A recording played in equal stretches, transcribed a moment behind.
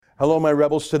Hello, my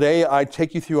rebels. Today, I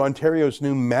take you through Ontario's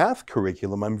new math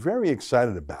curriculum. I'm very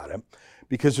excited about it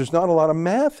because there's not a lot of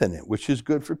math in it, which is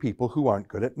good for people who aren't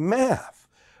good at math.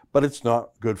 But it's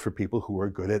not good for people who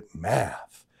are good at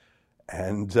math.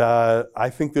 And I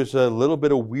think there's a little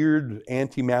bit of weird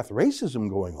anti-math racism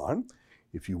going on.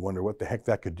 If you wonder what the heck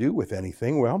that could do with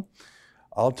anything, well,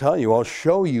 I'll tell you, I'll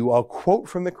show you, I'll quote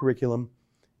from the curriculum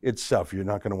itself. You're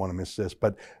not going to want to miss this,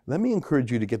 but let me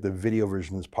encourage you to get the video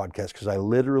version of this podcast because I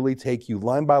literally take you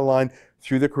line by line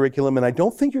through the curriculum, and I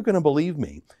don't think you're going to believe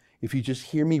me if you just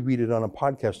hear me read it on a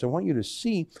podcast. I want you to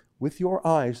see with your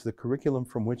eyes the curriculum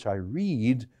from which I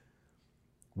read.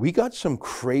 We got some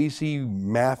crazy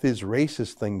math is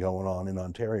racist thing going on in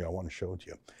Ontario. I want to show it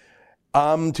to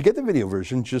you. To get the video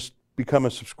version, just become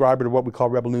a subscriber to what we call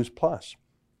Rebel News Plus.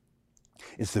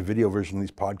 It's the video version of these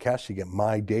podcasts. You get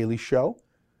my daily show,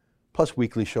 plus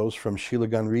weekly shows from Sheila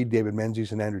Gunn Reid, David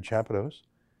Menzies, and Andrew Chapados.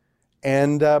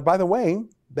 And by the way,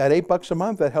 that $8 a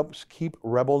month, that helps keep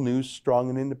Rebel News strong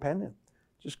and independent.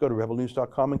 Just go to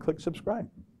rebelnews.com and click subscribe.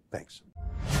 Thanks.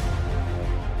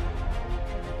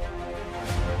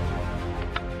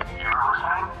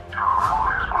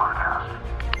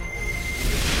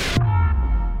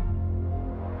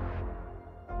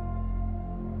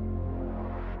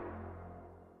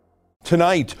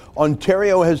 Tonight,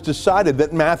 Ontario has decided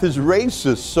that math is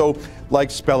racist, so like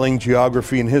spelling,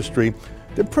 geography, and history,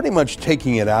 they're pretty much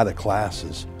taking it out of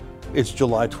classes. It's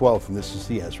July 12th, and this is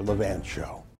the Ezra Levant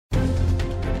Show.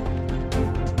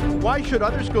 Why should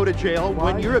others go to jail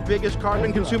when you're the biggest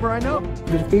carbon consumer I know?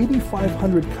 There's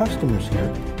 8,500 customers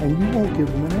here, and you won't give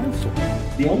them an answer.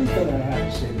 The only thing I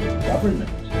have to say to the government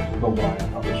about why I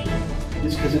publish it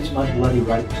is because it's my bloody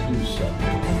right to do so.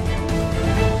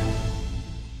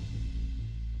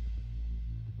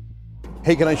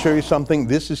 Hey, can I show you something?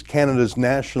 This is Canada's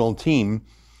national team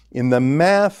in the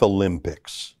Math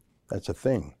Olympics. That's a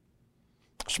thing.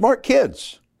 Smart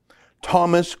kids.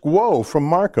 Thomas Guo from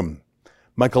Markham,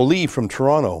 Michael Lee from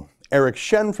Toronto, Eric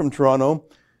Shen from Toronto,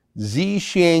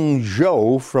 Zixiang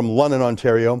Zhou from London,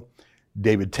 Ontario,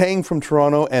 David Tang from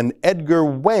Toronto, and Edgar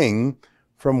Wang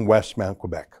from Westmount,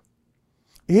 Quebec.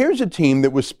 Here's a team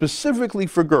that was specifically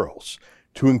for girls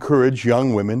to encourage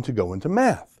young women to go into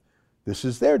math. This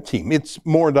is their team. It's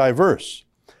more diverse.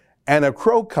 Anna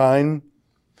Krokine,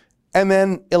 and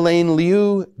then Elaine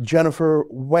Liu, Jennifer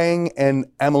Wang, and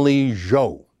Emily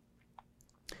Zhou.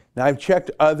 Now, I've checked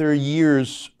other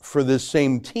years for this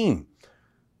same team.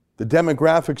 The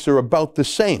demographics are about the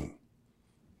same.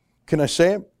 Can I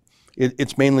say it?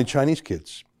 It's mainly Chinese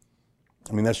kids.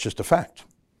 I mean, that's just a fact.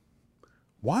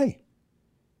 Why?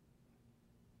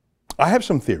 I have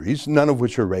some theories, none of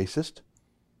which are racist.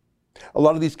 A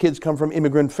lot of these kids come from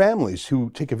immigrant families who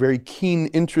take a very keen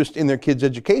interest in their kids'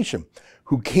 education,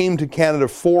 who came to Canada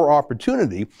for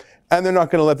opportunity, and they're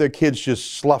not going to let their kids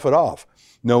just slough it off.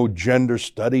 No gender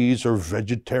studies or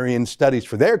vegetarian studies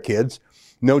for their kids.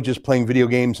 No just playing video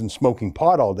games and smoking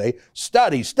pot all day.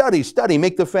 Study, study, study,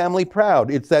 make the family proud.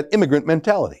 It's that immigrant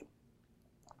mentality.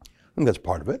 I think that's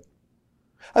part of it.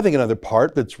 I think another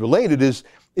part that's related is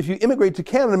if you immigrate to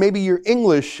Canada, maybe your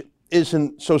English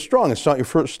isn't so strong. It's not your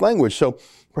first language. So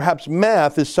perhaps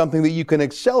math is something that you can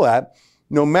excel at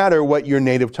no matter what your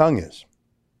native tongue is.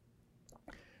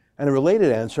 And a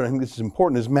related answer, and I think this is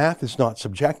important, is math is not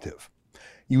subjective.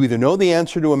 You either know the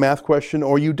answer to a math question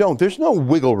or you don't. There's no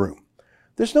wiggle room.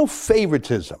 There's no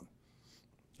favoritism.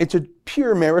 It's a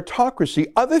pure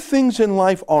meritocracy. Other things in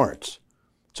life aren't.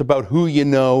 It's about who you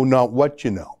know, not what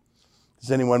you know.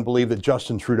 Does anyone believe that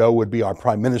Justin Trudeau would be our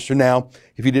prime minister now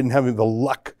if he didn't have the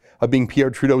luck of being Pierre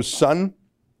Trudeau's son?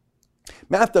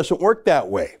 Math doesn't work that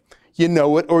way. You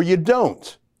know it or you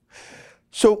don't.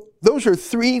 So those are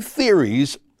three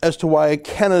theories as to why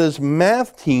Canada's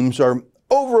math teams are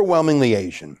overwhelmingly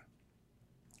Asian.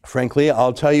 Frankly,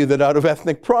 I'll tell you that out of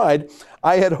ethnic pride,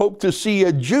 I had hoped to see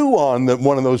a Jew on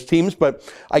one of those teams, but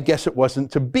I guess it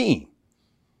wasn't to be.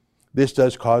 This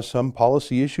does cause some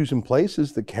policy issues in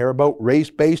places that care about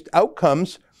race-based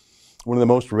outcomes. One of the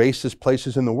most racist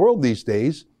places in the world these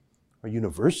days are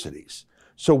universities.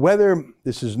 So whether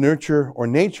this is nurture or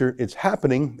nature, it's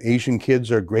happening. Asian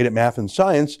kids are great at math and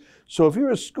science. So if you're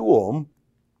a school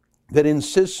that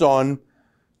insists on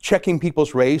checking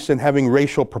people's race and having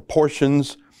racial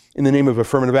proportions in the name of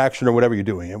affirmative action or whatever you're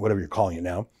doing, whatever you're calling it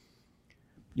now,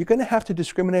 you're going to have to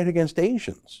discriminate against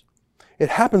Asians. It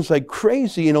happens like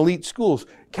crazy in elite schools.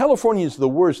 California is the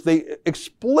worst. They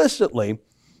explicitly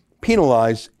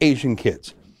penalize Asian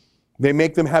kids. They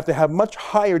make them have to have much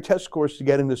higher test scores to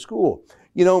get into school.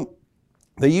 You know,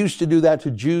 they used to do that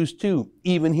to Jews too,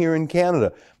 even here in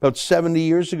Canada. About 70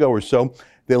 years ago or so,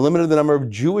 They limited the number of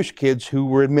Jewish kids who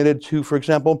were admitted to, for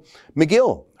example,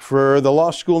 McGill for the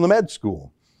law school and the med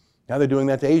school. Now they're doing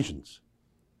that to Asians.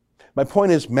 My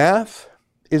point is, math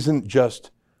isn't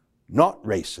just not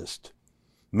racist.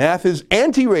 Math is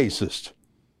anti-racist.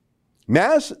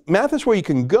 Math is where you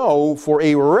can go for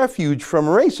a refuge from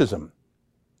racism.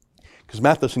 Because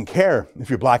math doesn't care if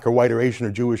you're black or white or Asian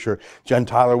or Jewish or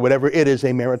Gentile or whatever. It is a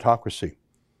meritocracy.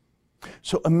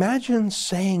 So imagine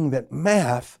saying that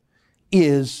math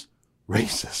is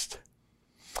racist.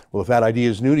 Well, if that idea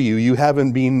is new to you, you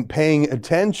haven't been paying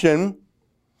attention.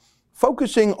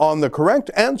 Focusing on the correct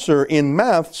answer in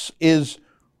maths is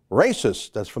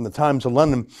racist. That's from the Times of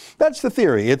London. That's the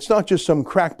theory. It's not just some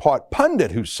crackpot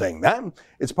pundit who's saying that.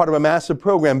 It's part of a massive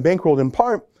program bankrolled in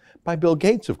part by Bill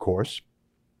Gates, of course,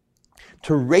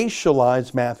 to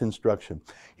racialize math instruction.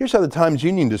 Here's how the Times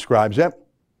Union describes it.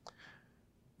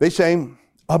 They say,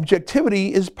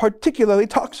 objectivity is particularly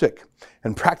toxic,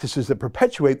 and practices that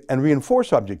perpetuate and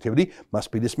reinforce objectivity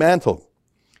must be dismantled.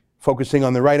 Focusing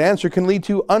on the right answer can lead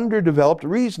to underdeveloped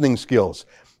reasoning skills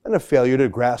and a failure to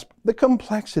grasp the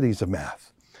complexities of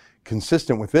math.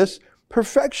 Consistent with this,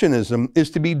 perfectionism is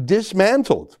to be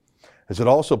dismantled, as it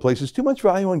also places too much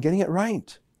value on getting it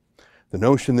right. The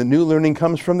notion that new learning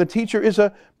comes from the teacher is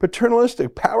a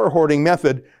paternalistic, power-hoarding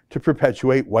method to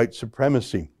perpetuate white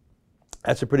supremacy.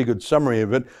 That's a pretty good summary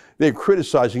of it. They're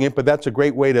criticizing it, but that's a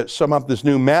great way to sum up this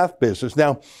new math business.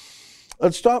 Now,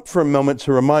 let's stop for a moment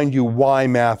to remind you why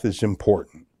math is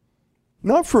important.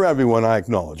 Not for everyone, I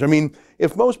acknowledge. I mean,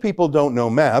 if most people don't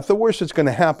know math, the worst that's going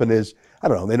to happen is, I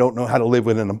don't know, they don't know how to live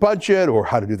within a budget or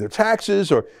how to do their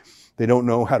taxes, or they don't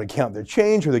know how to count their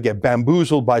change, or they get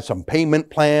bamboozled by some payment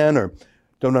plan, or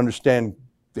don't understand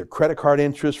their credit card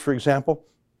interest, for example.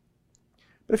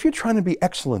 But if you're trying to be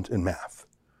excellent in math,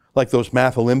 like those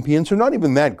math Olympians who are not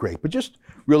even that great, but just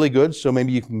really good, so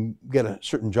maybe you can get a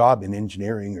certain job in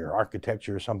engineering or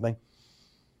architecture or something.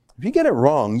 If you get it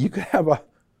wrong, you could have a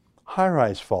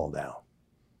high-rise fall down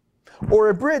or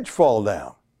a bridge fall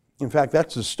down. In fact,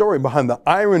 that's the story behind the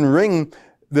iron ring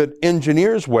that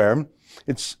engineers wear.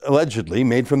 It's allegedly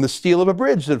made from the steel of a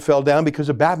bridge that fell down because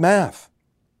of bad math.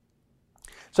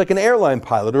 It's like an airline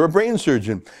pilot or a brain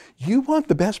surgeon. You want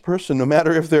the best person, no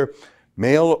matter if they're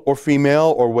male or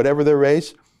female or whatever their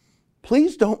race.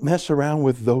 Please don't mess around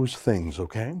with those things,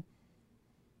 okay?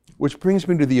 Which brings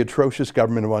me to the atrocious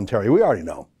government of Ontario. We already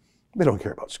know they don't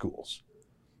care about schools.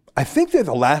 I think they're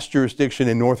the last jurisdiction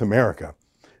in North America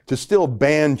to still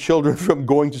ban children from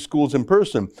going to schools in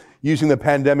person, using the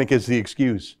pandemic as the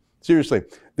excuse. Seriously,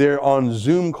 they're on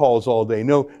Zoom calls all day.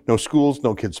 No schools,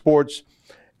 no kids' sports.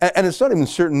 And it's not even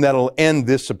certain that'll end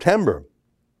this September.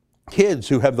 Kids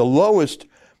who have the lowest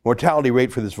mortality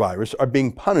rate for this virus are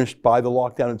being punished by the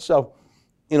lockdown itself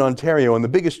in Ontario. And the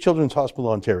biggest children's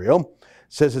hospital in Ontario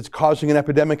says it's causing an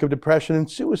epidemic of depression and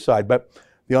suicide, but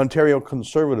the Ontario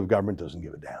Conservative government doesn't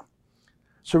give a damn.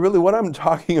 So really what I'm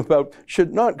talking about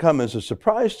should not come as a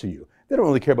surprise to you. They don't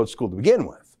really care about school to begin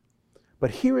with.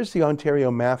 But here is the Ontario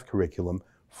math curriculum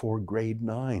for grade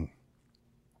 9.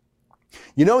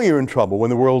 You know you're in trouble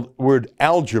when the word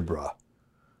algebra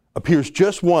appears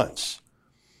just once,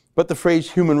 but the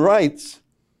phrase human rights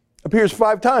appears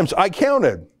 5 times. I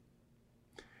counted.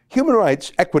 Human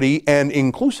rights, equity, and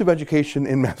inclusive education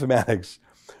in mathematics.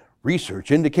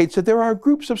 Research indicates that there are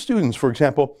groups of students, for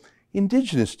example,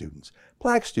 Indigenous students,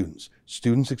 Black students,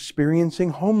 students experiencing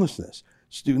homelessness,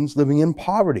 students living in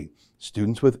poverty,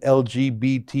 students with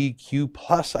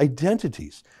LGBTQ+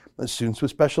 identities, students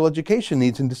with special education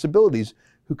needs and disabilities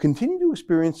who continue to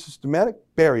experience systematic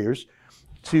barriers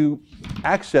to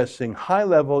accessing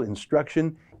high-level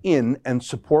instruction in and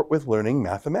support with learning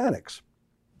mathematics.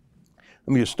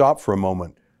 Let me just stop for a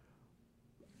moment.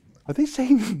 Are they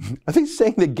saying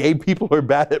that gay people are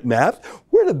bad at math?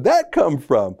 Where did that come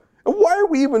from? And why are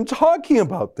we even talking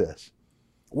about this?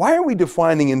 Why are we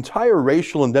defining entire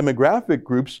racial and demographic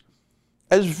groups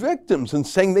as victims and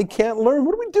saying they can't learn?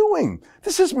 What are we doing?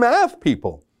 This is math,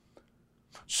 people.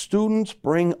 Students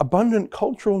bring abundant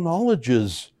cultural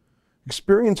knowledges,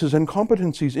 experiences, and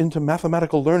competencies into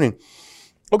mathematical learning.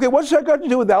 Okay, what's that got to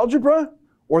do with algebra?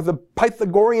 Or the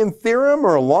Pythagorean theorem,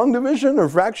 or long division, or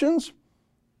fractions?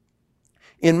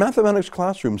 In mathematics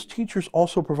classrooms, teachers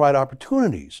also provide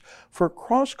opportunities for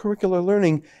cross-curricular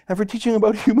learning and for teaching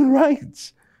about human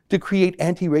rights to create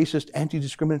anti-racist,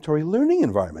 anti-discriminatory learning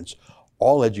environments.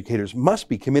 All educators must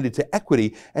be committed to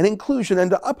equity and inclusion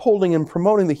and to upholding and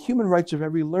promoting the human rights of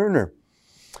every learner.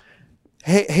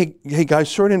 Hey guys,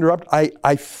 sorry to interrupt.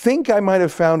 I think I might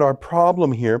have found our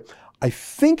problem here. I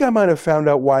think I might have found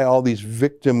out why all these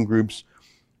victim groups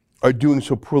are doing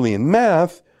so poorly in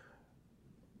math.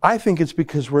 I think it's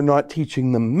because we're not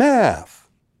teaching them math.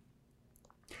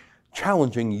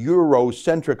 Challenging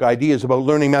Eurocentric ideas about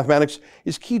learning mathematics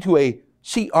is key to a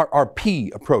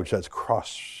CRRP approach, that's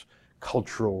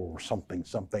cross-cultural or something,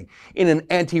 in an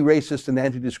anti-racist and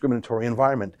anti-discriminatory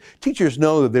environment. Teachers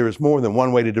know that there is more than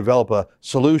one way to develop a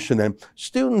solution, and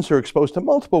students are exposed to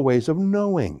multiple ways of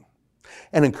knowing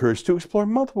and encouraged to explore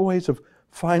multiple ways of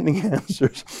finding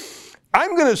answers.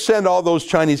 I'm going to send all those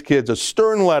Chinese kids a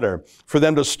stern letter for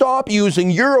them to stop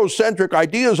using Eurocentric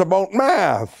ideas about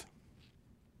math.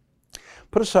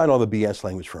 Put aside all the BS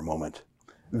language for a moment.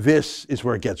 This is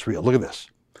where it gets real. Look at this.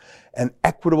 An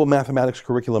equitable mathematics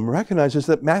curriculum recognizes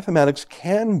that mathematics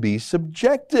can be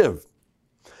subjective.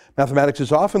 Mathematics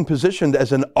is often positioned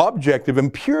as an objective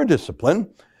and pure discipline.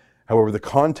 However, the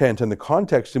content and the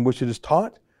context in which it is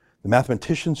taught, the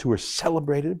mathematicians who are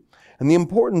celebrated, and the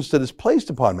importance that is placed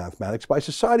upon mathematics by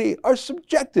society are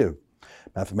subjective.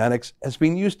 Mathematics has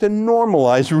been used to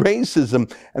normalize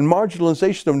racism and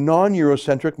marginalization of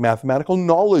non-Eurocentric mathematical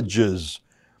knowledges.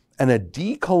 And a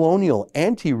decolonial,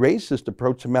 anti-racist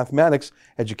approach to mathematics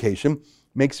education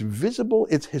makes visible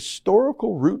its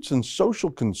historical roots and social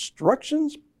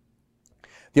constructions.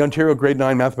 The Ontario Grade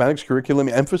 9 mathematics curriculum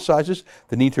emphasizes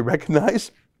the need to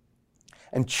recognize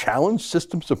and challenge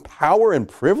systems of power and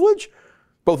privilege,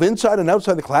 both inside and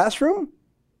outside the classroom,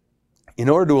 in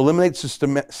order to eliminate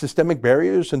systemic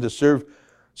barriers and to serve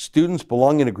students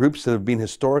belonging to groups that have been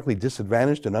historically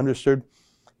disadvantaged and underserved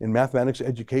in mathematics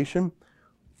education.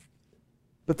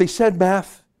 But they said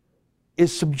math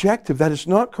is subjective. That is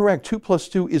not correct. 2 plus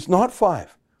 2 is not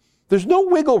 5. There's no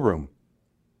wiggle room.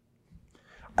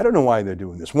 I don't know why they're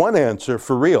doing this. One answer,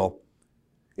 for real,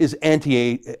 is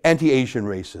anti-Asian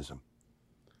racism.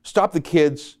 Stop the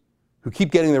kids who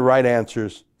keep getting the right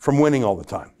answers from winning all the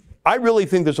time. I really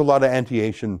think there's a lot of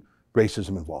anti-Asian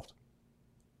racism involved.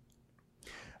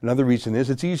 Another reason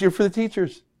is it's easier for the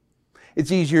teachers.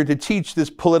 It's easier to teach this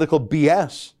political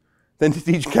BS than to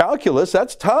teach calculus.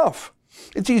 That's tough.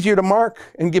 It's easier to mark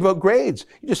and give out grades.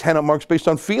 You just hand out marks based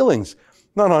on feelings,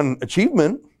 not on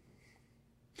achievement.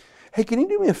 Hey, can you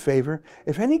do me a favor?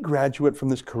 If any graduate from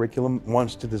this curriculum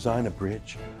wants to design a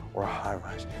bridge or a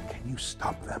high-rise, can you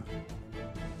stop them?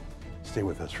 Stay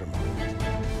with us for a moment.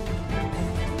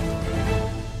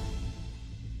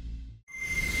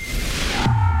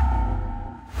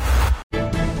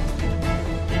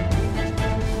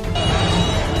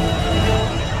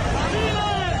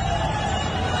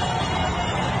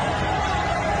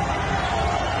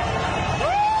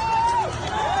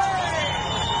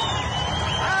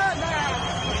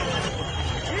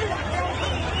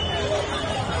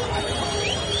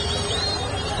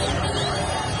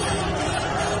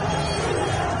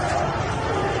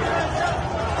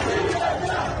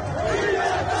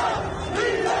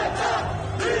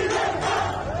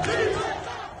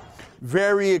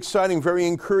 Very exciting, very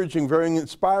encouraging, very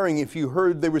inspiring. If you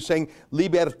heard, they were saying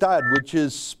libertad, which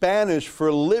is Spanish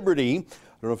for liberty. I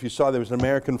don't know if you saw there was an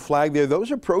American flag there.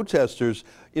 Those are protesters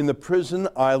in the prison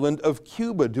island of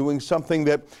Cuba doing something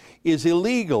that is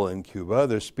illegal in Cuba.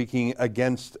 They're speaking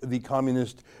against the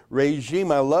communist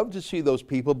regime. I love to see those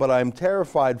people, but I'm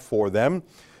terrified for them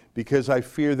because I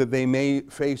fear that they may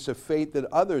face a fate that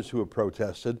others who have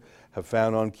protested have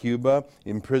found on Cuba,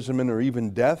 imprisonment or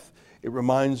even death. It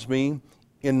reminds me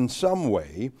in some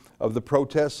way of the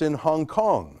protests in Hong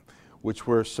Kong, which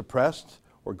were suppressed,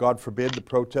 or God forbid, the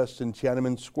protests in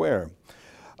Tiananmen Square.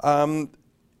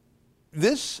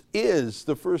 This is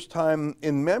the first time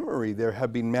in memory there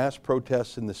have been mass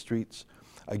protests in the streets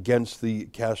against the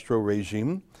Castro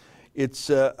regime. It's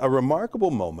a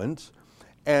remarkable moment,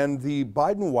 and the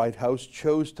Biden White House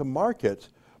chose to mark it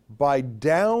by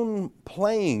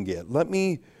downplaying it. Let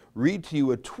me read to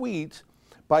you a tweet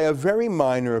by a very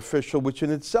minor official, which in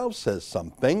itself says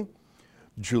something.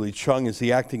 Julie Chung is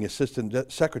the acting assistant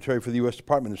secretary for the U.S.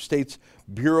 Department of State's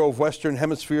Bureau of Western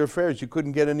Hemisphere Affairs. You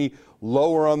couldn't get any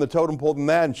lower on the totem pole than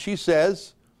that. And she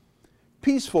says,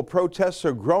 peaceful protests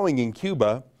are growing in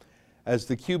Cuba as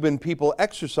the Cuban people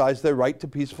exercise their right to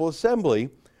peaceful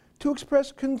assembly to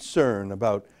express concern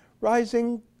about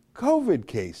rising COVID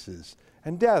cases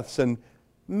and deaths and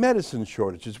medicine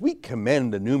shortages. We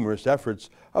commend the numerous efforts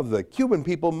of the Cuban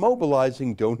people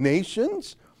mobilizing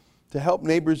donations to help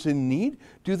neighbors in need.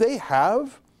 Do they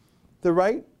have the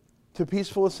right to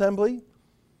peaceful assembly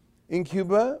in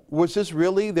Cuba? Was this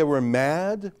really, they were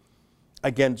mad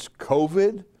against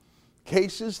COVID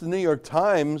cases? The New York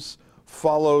Times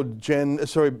followed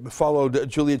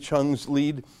Julia Chung's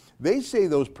lead. They say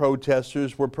those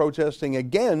protesters were protesting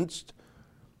against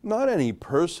not any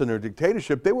person or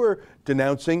dictatorship. They were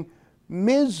denouncing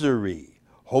misery,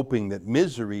 hoping that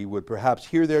misery would perhaps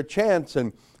hear their chants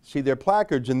and see their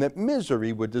placards, and that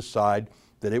misery would decide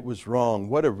that it was wrong.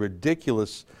 What a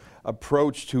ridiculous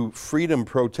approach to freedom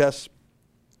protests.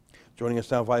 Joining us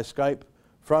now via Skype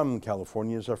from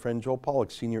California is our friend Joel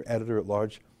Pollack, Senior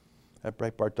Editor-at-Large at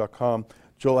Breitbart.com.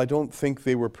 Joel, I don't think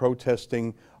they were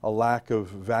protesting a lack of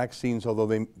vaccines, although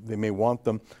they may want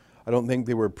them. I don't think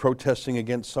they were protesting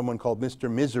against someone called Mr.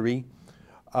 Misery.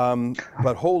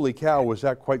 But holy cow, was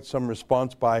that quite some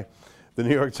response by the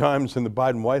New York Times and the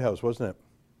Biden White House, wasn't it?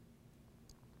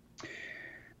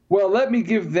 Well, let me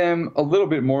give them a little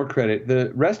bit more credit.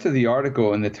 The rest of the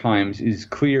article in the Times is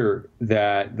clear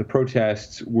that the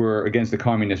protests were against the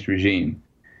communist regime.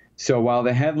 So while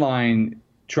the headline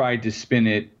tried to spin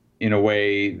it in a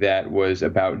way that was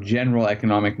about general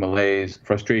economic malaise,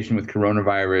 frustration with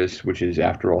coronavirus, which is,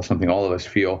 after all, something all of us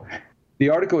feel, the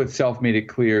article itself made it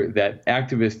clear that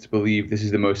activists believe this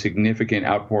is the most significant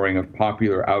outpouring of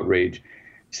popular outrage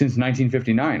since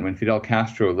 1959, when Fidel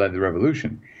Castro led the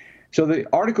revolution. So the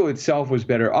article itself was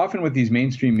better. Often with these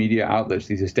mainstream media outlets,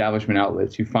 these establishment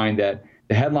outlets, you find that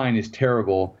the headline is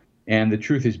terrible and the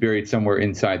truth is buried somewhere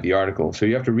inside the article. So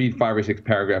you have to read 5 or 6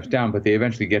 paragraphs down, but they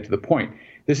eventually get to the point.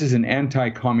 This is an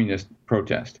anti-communist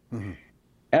protest. Mm-hmm.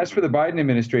 As for the Biden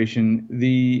administration,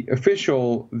 the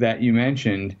official that you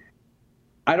mentioned,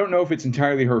 I don't know if it's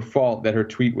entirely her fault that her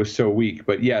tweet was so weak,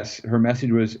 but yes, her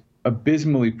message was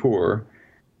abysmally poor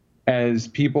as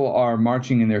people are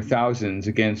marching in their thousands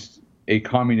against a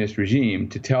communist regime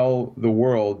to tell the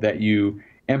world that you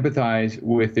empathize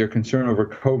with their concern over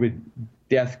COVID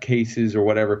death cases or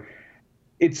whatever.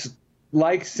 It's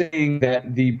like saying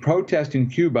that the protest in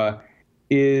Cuba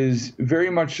is very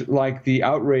much like the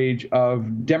outrage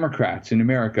of Democrats in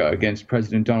America against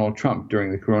President Donald Trump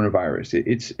during the coronavirus.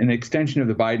 It's an extension of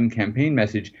the Biden campaign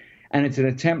message, and it's an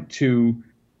attempt to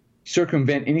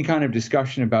circumvent any kind of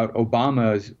discussion about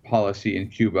Obama's policy in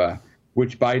Cuba,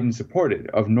 which Biden supported,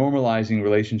 of normalizing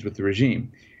relations with the regime.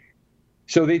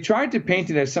 So they tried to paint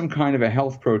it as some kind of a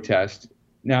health protest.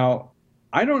 Now,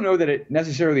 I don't know that it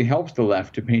necessarily helps the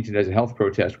left to paint it as a health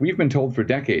protest. We've been told for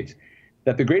decades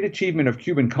that the great achievement of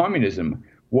Cuban communism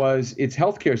was its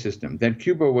healthcare system, that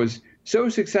Cuba was so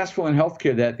successful in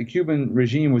healthcare that the Cuban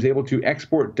regime was able to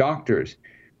export doctors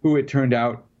who, it turned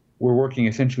out, were working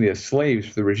essentially as slaves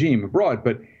for the regime abroad.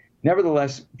 But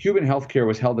nevertheless, Cuban healthcare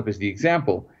was held up as the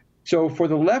example. So for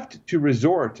the left to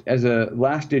resort as a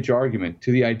last-ditch argument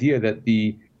to the idea that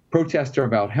the protests are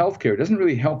about healthcare doesn't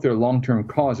really help their long-term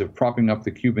cause of propping up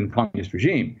the Cuban communist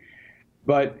regime.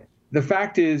 But the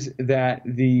fact is that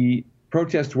the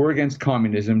protests were against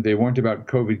communism. They weren't about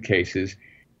COVID cases.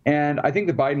 And I think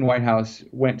the Biden White House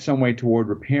went some way toward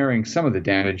repairing some of the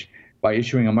damage by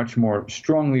issuing a much more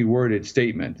strongly worded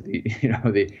statement,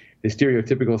 the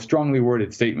stereotypical strongly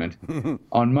worded statement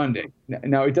on Monday.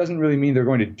 Now, it doesn't really mean they're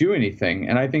going to do anything.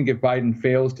 And I think if Biden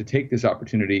fails to take this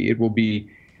opportunity, it will be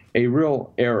a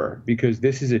real error, because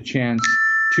this is a chance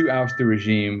to oust the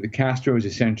regime. The Castros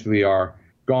essentially are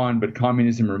gone, but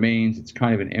communism remains. It's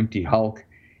kind of an empty hulk.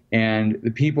 And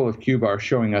the people of Cuba are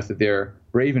showing us that they're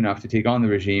brave enough to take on the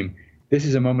regime. This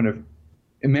is a moment of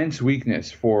immense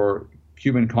weakness for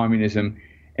Cuban communism.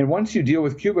 And once you deal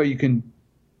with Cuba, you can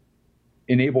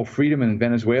enable freedom in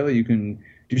Venezuela. You can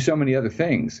do so many other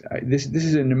things. This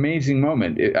is an amazing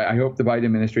moment. I hope the Biden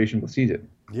administration will seize it.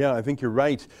 Yeah, I think you're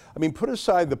right. I mean, put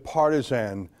aside the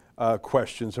partisan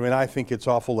questions. I mean, I think it's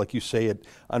awful. Like you say, it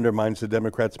undermines the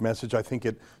Democrats' message. I think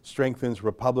it strengthens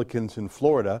Republicans in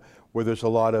Florida, where there's a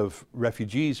lot of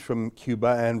refugees from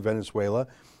Cuba and Venezuela.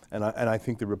 And I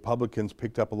think the Republicans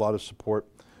picked up a lot of support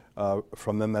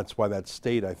from them. That's why that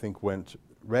state, I think, went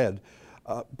red.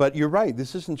 But you're right.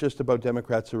 This isn't just about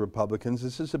Democrats or Republicans.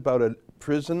 This is about a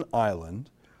prison island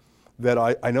that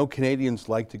I know Canadians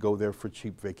like to go there for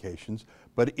cheap vacations,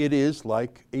 but it is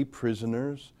like a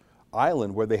prisoner's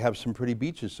island where they have some pretty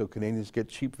beaches, so Canadians get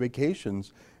cheap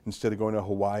vacations instead of going to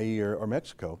Hawaii or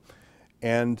Mexico.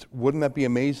 And wouldn't that be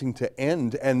amazing to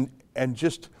end and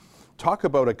just talk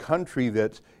about a country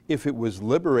that, if it was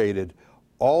liberated,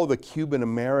 all the Cuban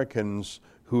Americans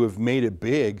who have made it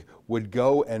big would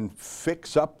go and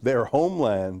fix up their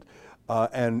homeland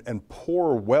and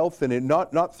pour wealth in it,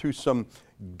 not through some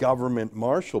government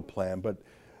Marshall Plan, but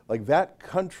like that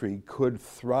country could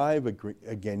thrive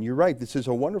again. You're right, this is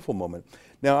a wonderful moment.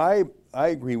 Now, I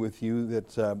agree with you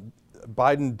that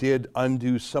Biden did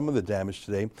undo some of the damage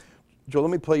today. Joe, let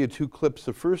me play you 2 clips.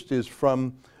 The first is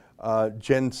from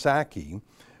Jen Psaki,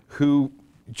 who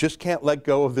just can't let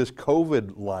go of this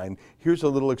COVID line. Here's a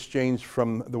little exchange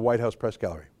from the White House press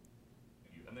gallery.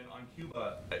 And then on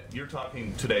Cuba, you're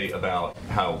talking today about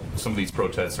how some of these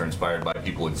protests are inspired by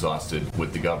people exhausted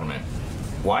with the government.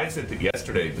 Why is it that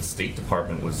yesterday the State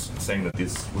Department was saying that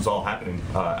this was all happening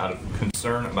out of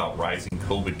concern about rising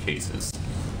COVID cases?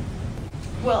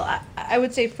 Well, I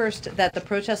would say first that the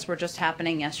protests were just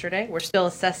happening yesterday. We're still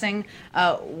assessing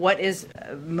what is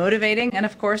motivating and,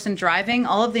 of course, and driving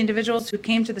all of the individuals who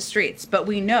came to the streets. But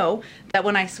we know that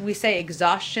when we say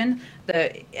exhaustion, the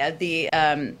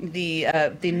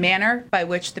manner by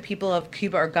which the people of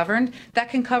Cuba are governed, that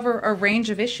can cover a range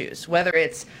of issues, whether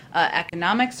it's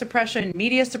economic suppression,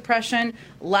 media suppression,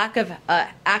 lack of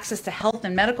access to health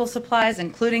and medical supplies,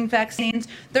 including vaccines.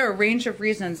 There are a range of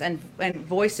reasons and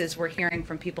voices we're hearing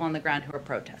from people on the ground who are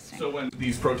protesting. So when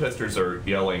these protesters are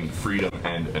yelling freedom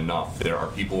and enough, there are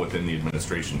people within the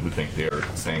administration who think they're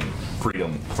saying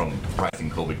freedom from rising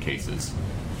COVID cases.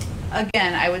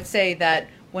 Again, I would say that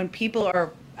when people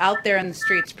are out there in the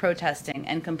streets protesting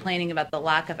and complaining about the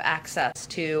lack of access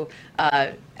to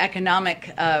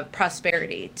economic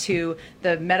prosperity, to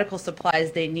the medical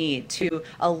supplies they need, to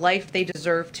a life they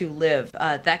deserve to live,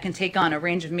 that can take on a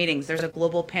range of meanings. There's a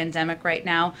global pandemic right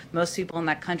now. Most people in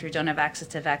that country don't have access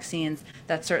to vaccines.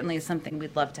 That certainly is something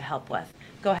we'd love to help with.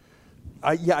 Go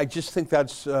ahead. Yeah, I just think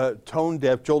that's tone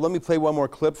deaf. Joel, let me play one more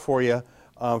clip for you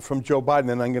from Joe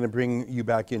Biden, and I'm going to bring you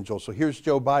back in, Joel. So here's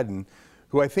Joe Biden,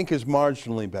 who I think is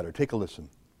marginally better. Take a listen.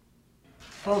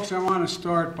 Folks, I want to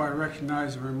start by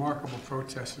recognizing the remarkable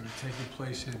protests that are taking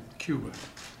place in Cuba.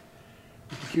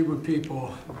 The Cuban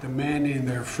people demanding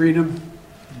their freedom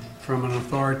from an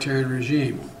authoritarian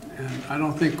regime. And I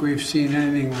don't think we've seen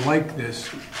anything like this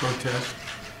protest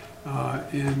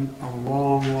in a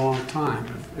long, long time,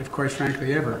 if quite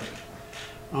frankly ever.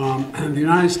 The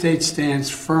United States stands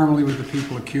firmly with the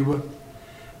people of Cuba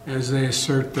as they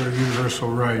assert their universal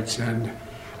rights. And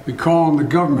we call on the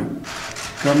government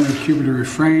of Cuba to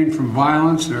refrain from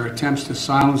violence and their attempts to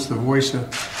silence the voice of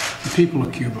the people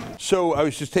of Cuba. So I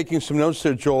was just taking some notes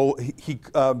there, Joel.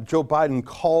 Joe Biden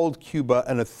called Cuba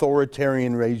an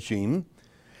authoritarian regime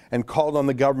and called on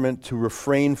the government to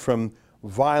refrain from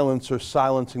violence or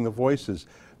silencing the voices.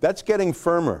 That's getting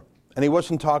firmer. And he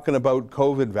wasn't talking about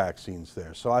COVID vaccines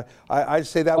there. So I'd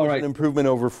say that was an improvement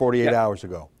over 48 hours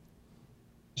ago.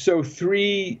 So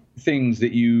 3 things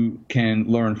that you can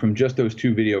learn from just those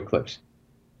 2 video clips.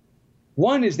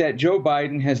 One is that Joe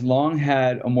Biden has long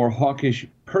had a more hawkish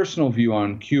personal view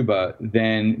on Cuba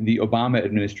than the Obama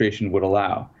administration would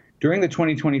allow. During the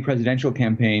 2020 presidential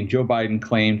campaign, Joe Biden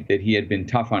claimed that he had been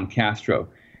tough on Castro.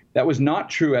 That was not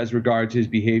true as regards his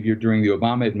behavior during the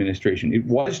Obama administration. It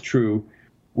was true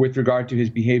with regard to his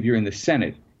behavior in the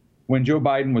Senate. When Joe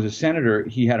Biden was a senator,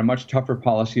 he had a much tougher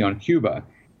policy on Cuba.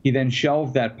 He then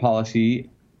shelved that policy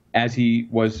as he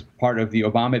was part of the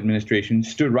Obama administration,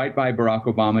 stood right by Barack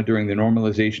Obama during the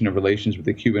normalization of relations with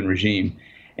the Cuban regime.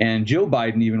 And Jill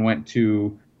Biden even went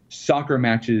to soccer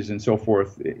matches and so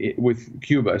forth with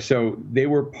Cuba. So they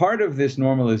were part of this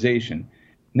normalization.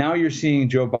 Now you're seeing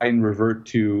Joe Biden revert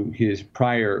to his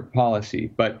prior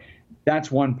policy, but that's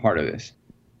one part of this.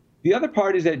 The other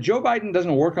part is that Joe Biden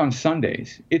doesn't work on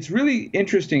Sundays. It's really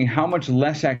interesting how much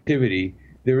less activity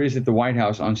there is at the White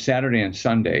House on Saturday and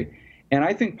Sunday. And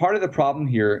I think part of the problem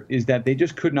here is that they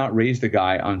just could not raise the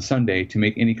guy on Sunday to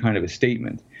make any kind of a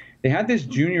statement. They had this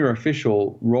junior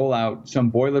official roll out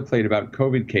some boilerplate about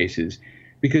COVID cases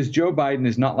because Joe Biden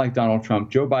is not like Donald Trump.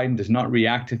 Joe Biden does not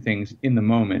react to things in the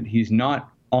moment. He's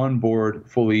not on board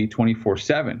fully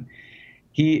 24/7.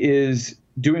 He is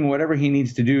doing whatever he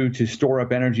needs to do to store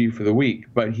up energy for the week,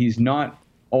 but he's not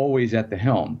always at the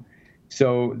helm.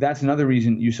 So that's another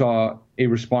reason you saw a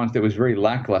response that was very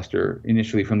lackluster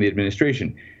initially from the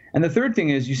administration. And the third thing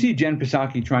is you see Jen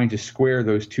Psaki trying to square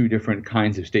those 2 different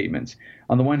kinds of statements.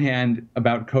 On the one hand,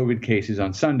 about COVID cases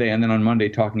on Sunday, and then on Monday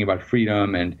talking about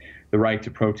freedom and the right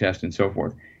to protest and so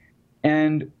forth.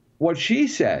 And what she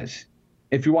says,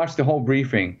 if you watch the whole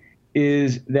briefing,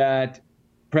 is that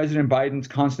President Biden's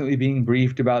constantly being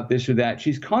briefed about this or that.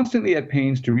 She's constantly at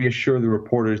pains to reassure the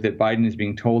reporters that Biden is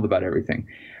being told about everything.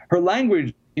 Her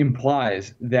language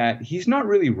implies that he's not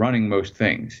really running most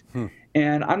things.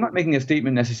 And I'm not making a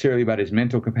statement necessarily about his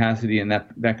mental capacity and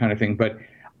that kind of thing, but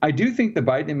I do think the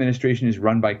Biden administration is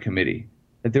run by committee,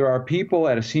 that there are people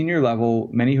at a senior level,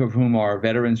 many of whom are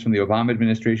veterans from the Obama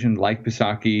administration, like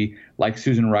Psaki, like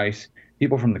Susan Rice,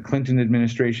 people from the Clinton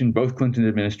administration, both Clinton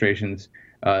administrations,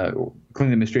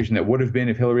 Clinton administration that would have been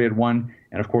if Hillary had won,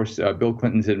 and of course, Bill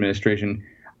Clinton's administration.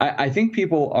 I think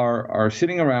people are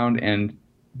sitting around and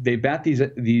they bat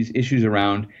these issues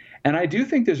around. And I do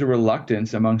think there's a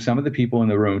reluctance among some of the people in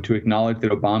the room to acknowledge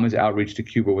that Obama's outreach to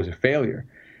Cuba was a failure.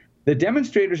 The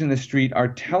demonstrators in the street are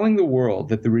telling the world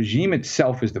that the regime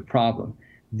itself is the problem.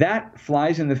 That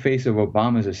flies in the face of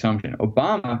Obama's assumption.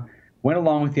 Obama went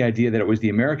along with the idea that it was the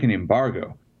American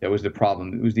embargo that was the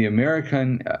problem. It was the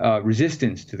American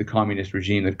resistance to the communist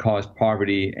regime that caused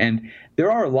poverty. And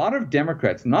there are a lot of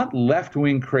Democrats, not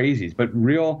left-wing crazies, but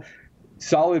real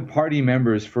solid party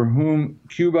members for whom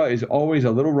Cuba is always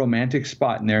a little romantic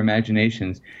spot in their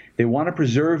imaginations. They want to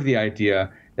preserve the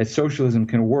idea that socialism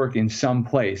can work in some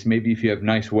place, maybe if you have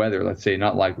nice weather, let's say,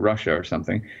 not like Russia or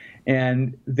something.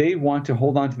 And they want to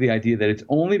hold on to the idea that it's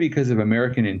only because of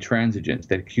American intransigence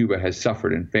that Cuba has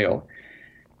suffered and failed.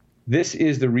 This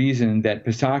is the reason that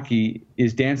Psaki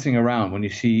is dancing around when you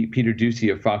see Peter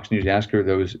Doocy of Fox News ask her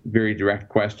those very direct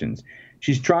questions.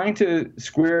 She's trying to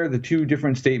square the two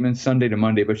different statements Sunday to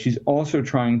Monday, but she's also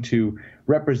trying to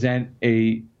represent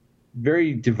a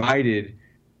very divided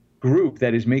group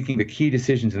that is making the key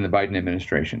decisions in the Biden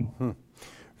administration.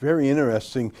 Very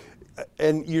interesting.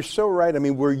 And you're so right. I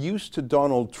mean, we're used to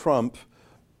Donald Trump.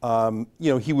 You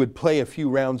know, he would play a few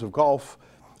rounds of golf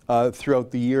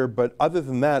throughout the year, but other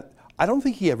than that, I don't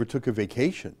think he ever took a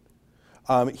vacation.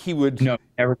 He would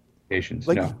never vacations.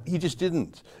 Like No. he just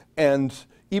didn't. And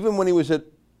even when he was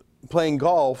playing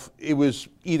golf, it was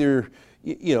either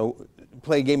you know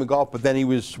play a game of golf, but then he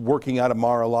was working out of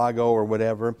Mar-a-Lago or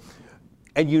whatever.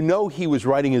 And you know he was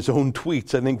writing his own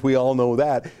tweets. I think we all know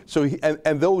that. So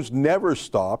and those never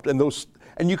stopped.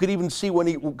 And you could even see when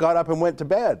he got up and went to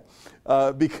bed,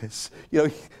 because you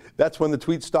know that's when the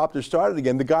tweets stopped or started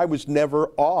again. The guy was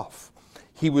never off.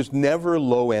 He was never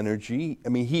low energy. I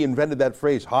mean, he invented that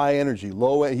phrase, high energy,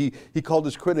 low. He called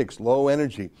his critics low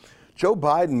energy. Joe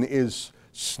Biden is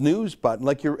snooze button.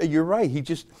 Like you're right.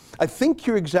 I think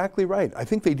you're exactly right. I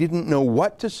think they didn't know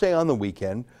what to say on the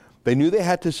weekend. They knew they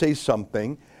had to say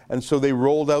something, and so they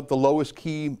rolled out the lowest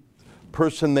key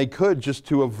person they could just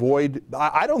to avoid.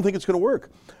 I don't think it's going to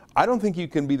work. I don't think you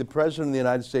can be the president of the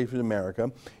United States of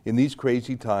America in these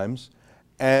crazy times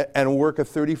and work a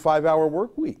 35-hour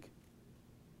work week.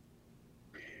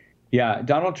 Yeah,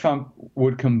 Donald Trump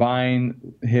would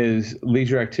combine his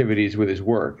leisure activities with his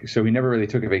work, so he never really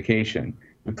took a vacation.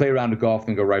 He'd play around with golf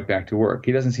and go right back to work.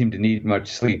 He doesn't seem to need much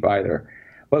sleep either.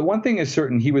 But one thing is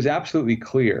certain, he was absolutely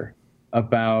clear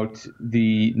about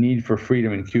the need for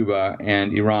freedom in Cuba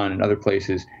and Iran and other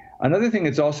places. Another thing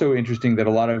that's also interesting that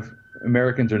a lot of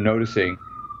Americans are noticing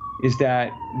is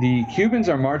that the Cubans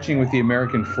are marching with the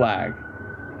American flag,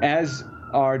 as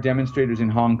are demonstrators in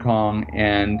Hong Kong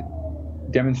and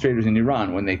demonstrators in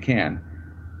Iran when they can.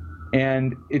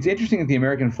 And it's interesting that the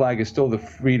American flag is still the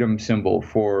freedom symbol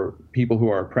for people who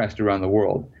are oppressed around the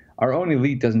world. Our own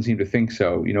elite doesn't seem to think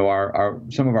so. You know,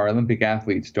 some of our Olympic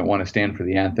athletes don't want to stand for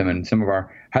the anthem, and some of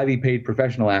our highly paid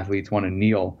professional athletes want to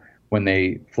kneel when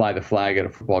they fly the flag at a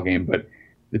football game. But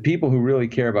the people who really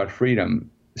care about freedom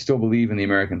still believe in the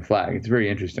American flag. It's very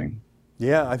interesting.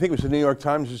 Yeah, I think it was the New York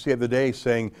Times just the other day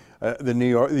saying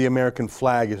the American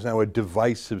flag is now a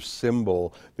divisive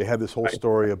symbol. They had this whole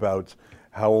story about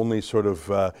how only sort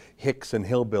of hicks and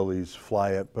hillbillies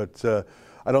fly it, but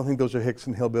I don't think those are hicks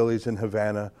and hillbillies in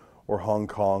Havana or Hong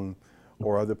Kong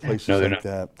or other places like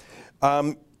that.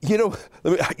 You know,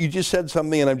 you just said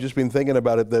something, and I've just been thinking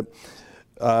about it, that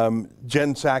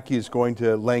Jen Psaki is going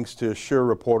to lengths to assure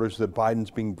reporters that Biden's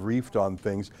being briefed on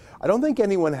things. I don't think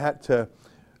anyone had to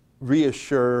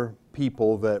reassure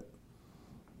people that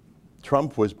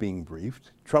Trump was being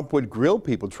briefed. Trump would grill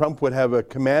people. Trump would have a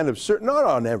command of certain, not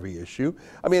on every issue.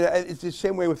 I mean, it's the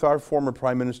same way with our former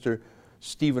Prime Minister,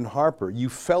 Stephen Harper. You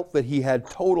felt that he had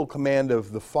total command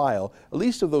of the file, at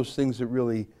least of those things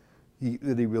that he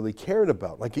really cared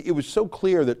about. Like, it was so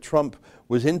clear that Trump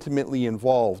was intimately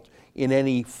involved in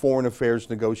any foreign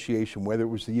affairs negotiation, whether it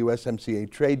was the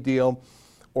USMCA trade deal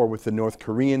or with the North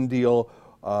Korean deal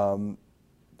or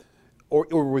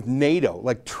with NATO.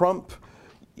 Like, Trump,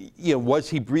 you know, was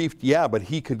he briefed? Yeah, but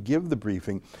he could give the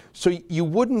briefing. So you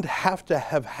wouldn't have to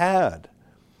have had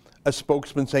a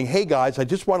spokesman saying, hey guys, I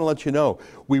just want to let you know,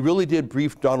 we really did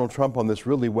brief Donald Trump on this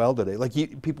really well today. Like,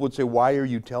 people would say, why are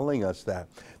you telling us that?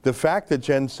 The fact that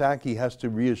Jen Psaki has to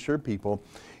reassure people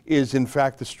is in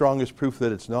fact the strongest proof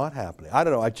that it's not happening. I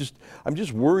don't know, I'm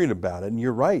just worried about it, and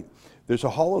you're right. There's a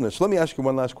hollowness. Let me ask you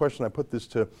one last question. I put this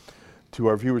to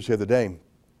our viewers the other day.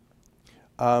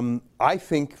 I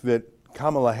think that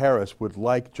Kamala Harris would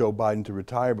like Joe Biden to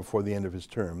retire before the end of his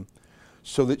term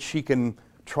so that she can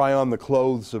try on the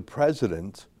clothes of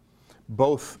president,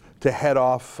 both to head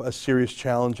off a serious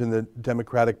challenge in the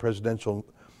Democratic presidential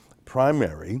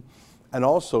primary, and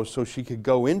also so she could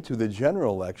go into the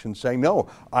general election saying, no,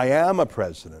 I am a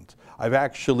president. I've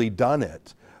actually done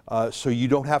it. So you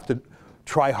don't have to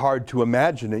try hard to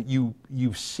imagine it.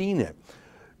 You've seen it.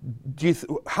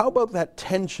 How about that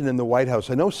tension in the White House?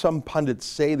 I know some pundits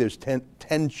say there's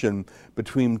tension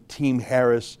between Team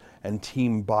Harris and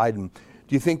Team Biden.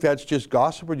 Do you think that's just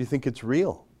gossip, or do you think it's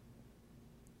real?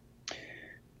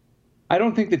 I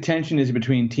don't think the tension is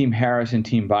between Team Harris and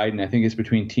Team Biden. I think it's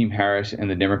between Team Harris and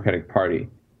the Democratic Party.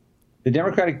 The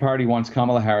Democratic Party wants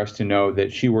Kamala Harris to know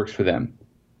that she works for them,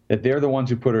 that they're the ones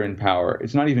who put her in power.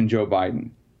 It's not even Joe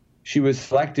Biden. She was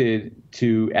selected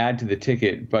to add to the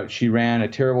ticket, but she ran a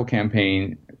terrible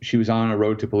campaign. She was on a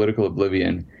road to political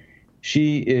oblivion.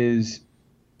 She is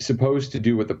supposed to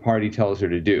do what the party tells her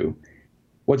to do.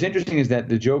 What's interesting is that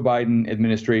the Joe Biden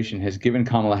administration has given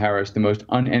Kamala Harris the most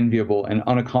unenviable and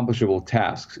unaccomplishable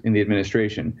tasks in the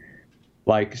administration,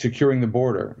 like securing the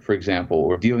border, for example,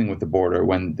 or dealing with the border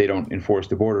when they don't enforce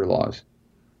the border laws.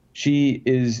 She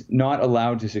is not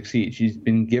allowed to succeed. She's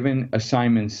been given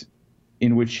assignments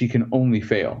in which she can only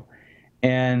fail.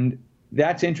 And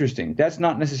that's interesting. That's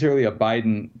not necessarily a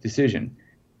Biden decision.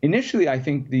 Initially, I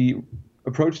think the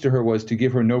approach to her was to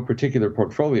give her no particular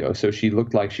portfolio, so she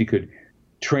looked like she could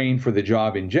train for the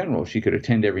job in general. She could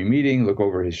attend every meeting, look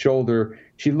over his shoulder.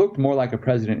 She looked more like a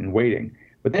president in waiting.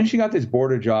 But then she got this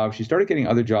border job. She started getting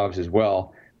other jobs as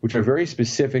well, which are very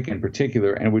specific and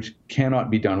particular and which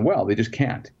cannot be done well. They just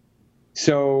can't.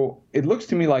 So it looks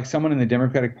to me like someone in the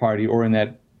Democratic Party or in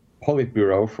that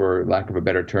Politburo, for lack of a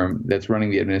better term, that's running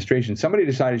the administration, somebody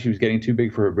decided she was getting too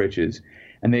big for her britches,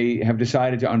 and they have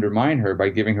decided to undermine her by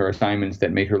giving her assignments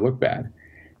that make her look bad.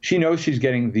 She knows she's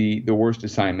getting the worst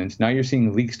assignments. Now you're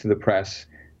seeing leaks to the press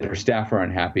that her staff are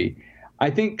unhappy. I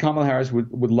think Kamala Harris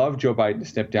would love Joe Biden to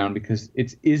step down because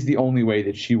it is the only way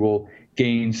that she will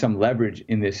gain some leverage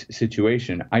in this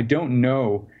situation. I don't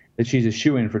know that she's a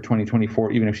shoo-in for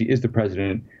 2024, even if she is the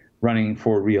president running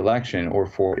for re-election or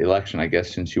for election, I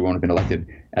guess, since she won't have been elected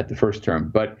at the first term.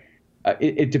 But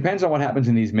it depends on what happens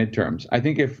in these midterms. I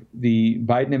think if the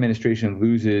Biden administration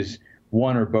loses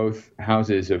one or both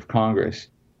houses of Congress,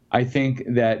 I think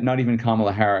that not even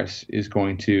Kamala Harris is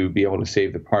going to be able to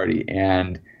save the party,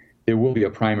 and there will be a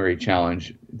primary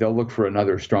challenge. They'll look for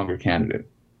another stronger candidate.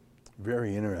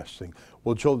 Very interesting.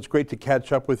 Well, Joel, it's great to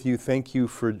catch up with you. Thank you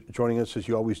for joining us, as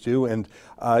you always do. And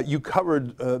you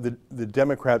covered the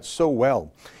Democrats so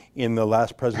well in the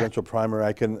last presidential primary.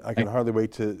 I can hardly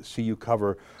wait to see you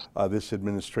cover this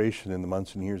administration in the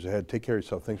months and years ahead. Take care of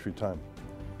yourself. Thanks for your time.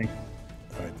 Thank you.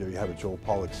 All right, there you have it. Joel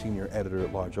Pollak, Senior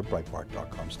Editor-at-Large of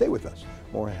Breitbart.com. Stay with us.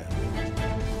 More ahead.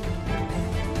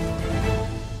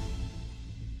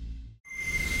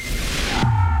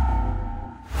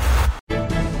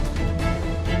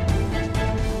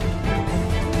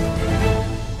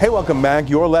 Hey, welcome back.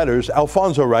 Your letters.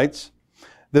 Alfonso writes,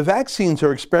 the vaccines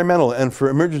are experimental and for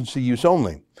emergency use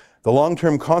only. The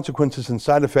long-term consequences and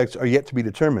side effects are yet to be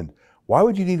determined. Why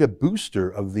would you need a booster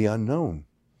of the unknown?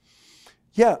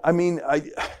 Yeah, I mean,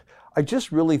 I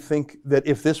just really think that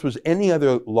if this was any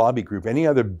other lobby group, any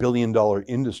other billion-dollar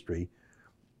industry,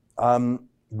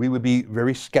 we would be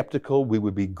very skeptical. We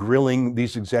would be grilling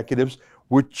these executives.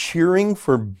 We're cheering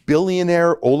for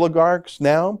billionaire oligarchs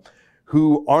now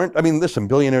who aren't, I mean, listen,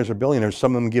 billionaires are billionaires.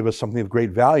 Some of them give us something of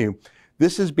great value.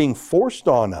 This is being forced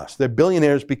on us. They're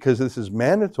billionaires because this is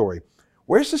mandatory.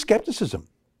 Where's the skepticism?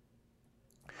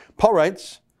 Paul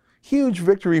writes, huge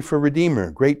victory for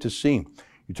Redeemer. Great to see.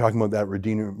 You're talking about that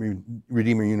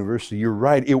Redeemer University. You're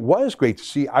right. It was great to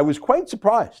see. I was quite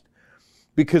surprised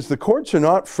because the courts are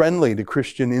not friendly to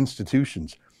Christian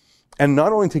institutions. And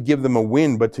not only to give them a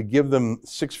win, but to give them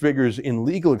 6 figures in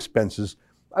legal expenses.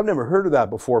 I've never heard of that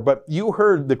before, but you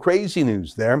heard the crazy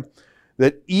news there,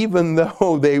 that even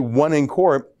though they won in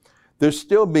court, they're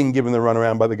still being given the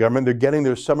runaround by the government. They're getting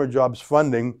their summer jobs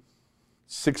funding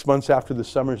 6 months after the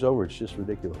summer's over. It's just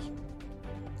ridiculous.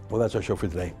 Well, that's our show for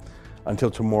today. Until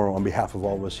tomorrow, on behalf of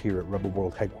all of us here at Rebel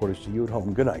World Headquarters, to you at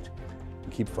home, good night,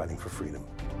 and keep fighting for freedom.